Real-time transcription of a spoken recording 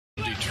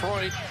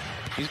Detroit.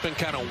 He's been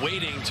kind of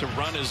waiting to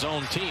run his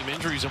own team.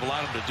 Injuries have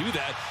allowed him to do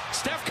that.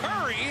 Steph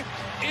Curry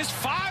is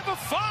 5 of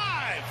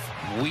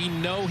 5. We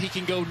know he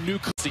can go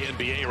nuclear. The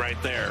NBA right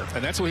there.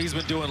 And that's what he's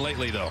been doing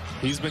lately, though.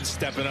 He's been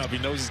stepping up. He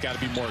knows he's got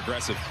to be more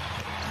aggressive.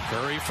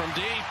 Curry from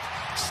deep.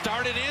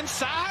 Started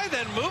inside,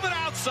 then move it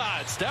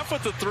outside. Steph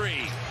with the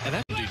 3. And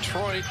that's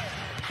Detroit.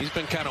 He's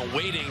been kind of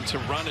waiting to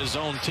run his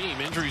own team.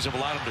 Injuries have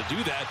allowed him to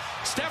do that.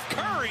 Steph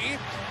Curry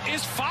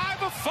is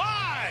 5 of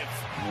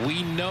 5.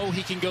 We know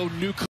he can go nuclear.